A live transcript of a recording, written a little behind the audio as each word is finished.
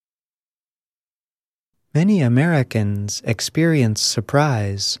Many Americans experience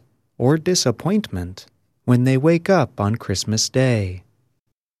surprise or disappointment when they wake up on Christmas Day.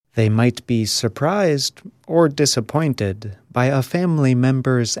 They might be surprised or disappointed by a family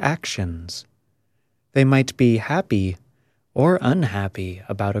member's actions. They might be happy or unhappy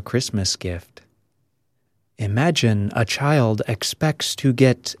about a Christmas gift. Imagine a child expects to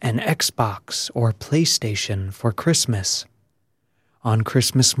get an Xbox or PlayStation for Christmas. On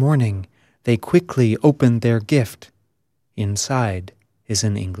Christmas morning, they quickly open their gift. Inside is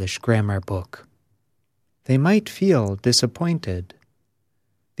an English grammar book. They might feel disappointed.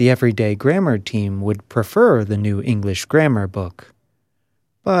 The Everyday Grammar team would prefer the new English grammar book.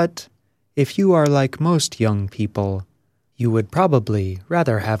 But if you are like most young people, you would probably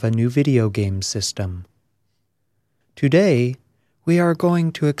rather have a new video game system. Today, we are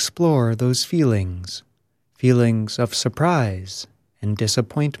going to explore those feelings of surprise and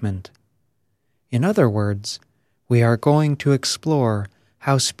disappointment. In other words, we are going to explore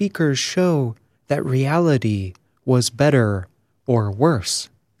how speakers show that reality was better or worse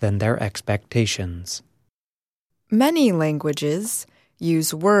than their expectations. Many languages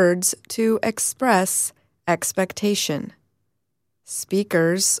use words to express expectation.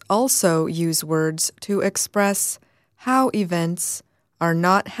 Speakers also use words to express how events are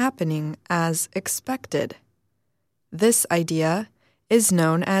not happening as expected. This idea is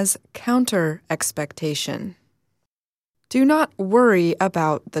known as counter-expectation. Do not worry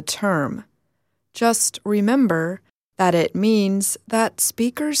about the term. Just remember that it means that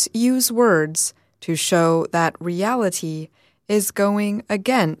speakers use words to show that reality is going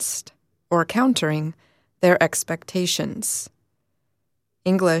against or countering their expectations.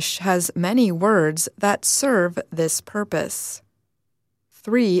 English has many words that serve this purpose.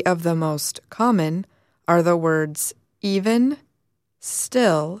 3 of the most common are the words even,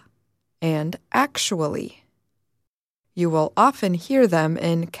 still, and actually. You will often hear them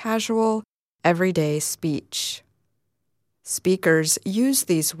in casual, everyday speech. Speakers use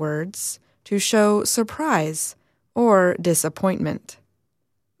these words to show surprise or disappointment.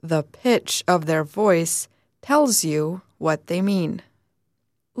 The pitch of their voice tells you what they mean.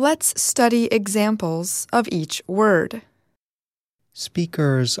 Let's study examples of each word.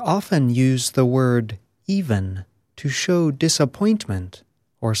 Speakers often use the word even to show disappointment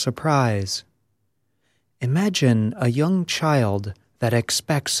or surprise. Imagine a young child that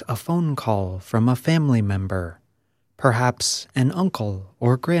expects a phone call from a family member, perhaps an uncle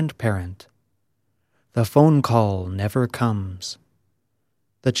or grandparent. The phone call never comes.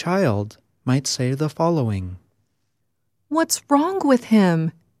 The child might say the following: "What's wrong with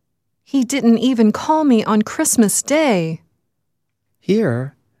him? He didn't even call me on Christmas Day."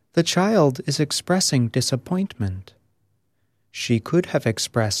 Here, the child is expressing disappointment. She could have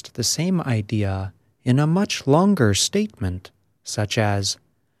expressed the same idea in a much longer statement, such as,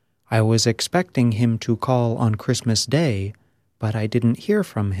 "I was expecting him to call on Christmas Day, but I didn't hear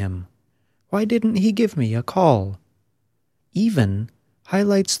from him. Why didn't he give me a call?" Even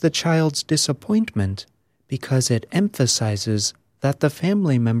highlights the child's disappointment because it emphasizes that the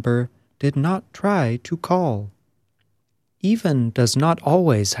family member did not try to call. Even does not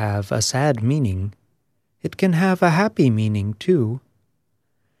always have a sad meaning. It can have a happy meaning too.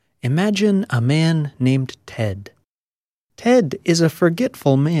 Imagine a man named Ted. Ted is a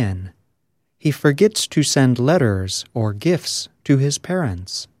forgetful man. He forgets to send letters or gifts to his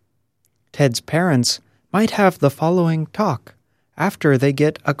parents. Ted's parents might have the following talk after they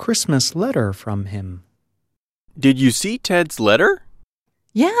get a Christmas letter from him. "Did you see Ted's letter?"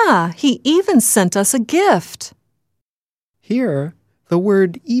 "Yeah, he even sent us a gift." Here, the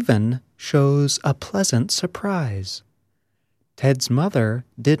word even shows a pleasant surprise. Ted's mother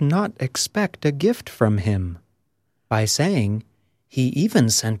did not expect a gift from him. By saying, "He even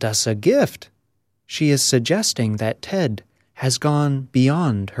sent us a gift," she is suggesting that Ted has gone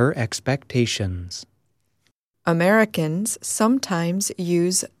beyond her expectations. Americans sometimes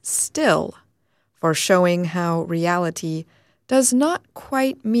use still for showing how reality does not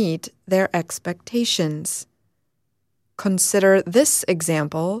quite meet their expectations. Consider this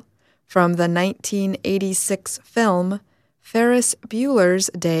example from the 1986 film Ferris Bueller's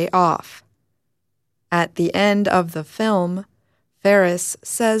Day Off. At the end of the film, Ferris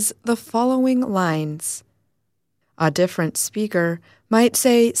says the following lines. A different speaker might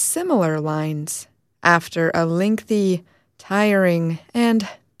say similar lines after a lengthy, tiring, and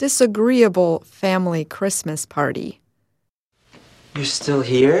disagreeable family Christmas party. "You're still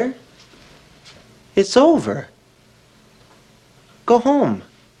here? It's over. Go home.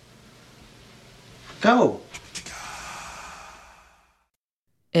 Go."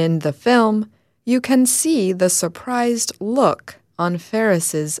 In the film, you can see the surprised look on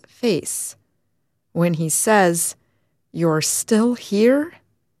Ferris's face. When he says, "You're still here?"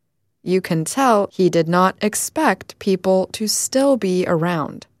 you can tell he did not expect people to still be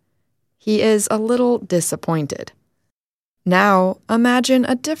around. He is a little disappointed. Now imagine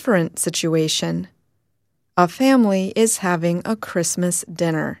a different situation. A family is having a Christmas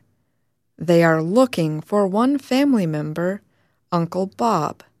dinner. They are looking for one family member, Uncle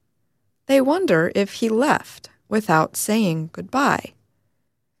Bob. They wonder if he left without saying goodbye.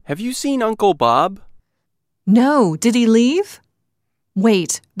 Have you seen Uncle Bob? No, did he leave?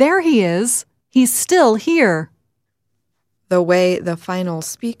 Wait, there he is. He's still here. The way the final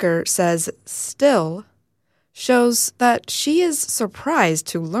speaker says still shows that she is surprised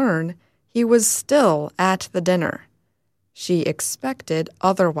to learn he was still at the dinner. She expected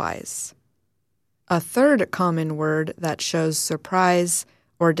otherwise. A third common word that shows surprise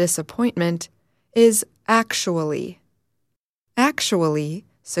or disappointment is actually. Actually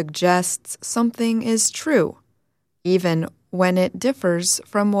suggests something is true, even when it differs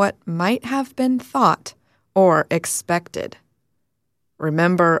from what might have been thought or expected.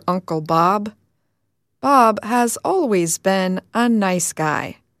 Remember Uncle Bob? Bob has always been a nice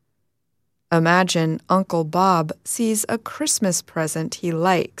guy. Imagine Uncle Bob sees a Christmas present he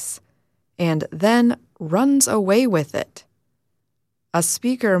likes and then runs away with it. A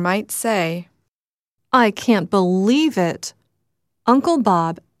speaker might say, I can't believe it. Uncle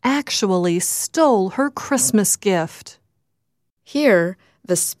Bob actually stole her Christmas gift. Here,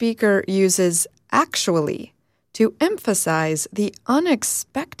 the speaker uses actually to emphasize the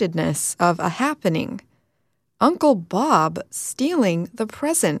unexpectedness of a happening. Uncle Bob stealing the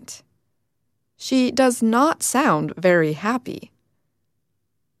present. She does not sound very happy.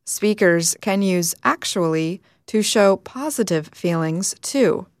 Speakers can use actually to show positive feelings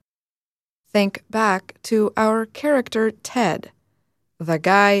too. Think back to our character Ted, the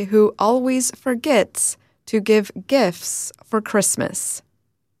guy who always forgets to give gifts for Christmas.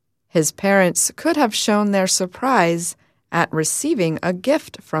 His parents could have shown their surprise at receiving a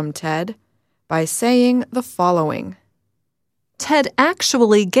gift from Ted by saying the following. Ted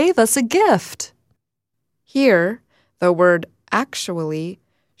actually gave us a gift. Here, the word actually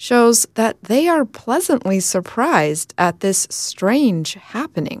shows that they are pleasantly surprised at this strange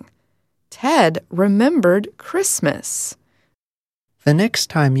happening. Ted remembered Christmas. The next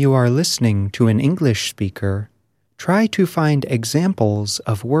time you are listening to an English speaker, try to find examples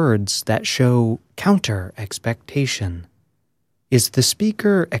of words that show counter expectation. Is the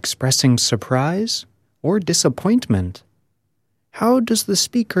speaker expressing surprise or disappointment? How does the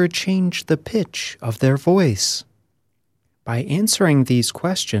speaker change the pitch of their voice? By answering these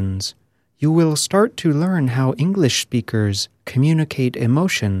questions, you will start to learn how English speakers communicate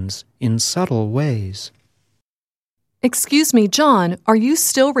emotions in subtle ways. Excuse me, John, are you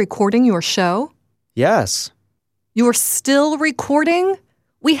still recording your show? Yes. You're still recording?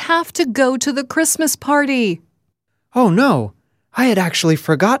 We have to go to the Christmas party. Oh no, I had actually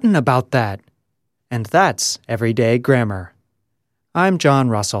forgotten about that. And that's Everyday Grammar. I'm John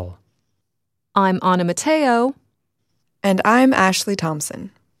Russell. I'm Anna Mateo. And I'm Ashley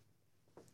Thompson.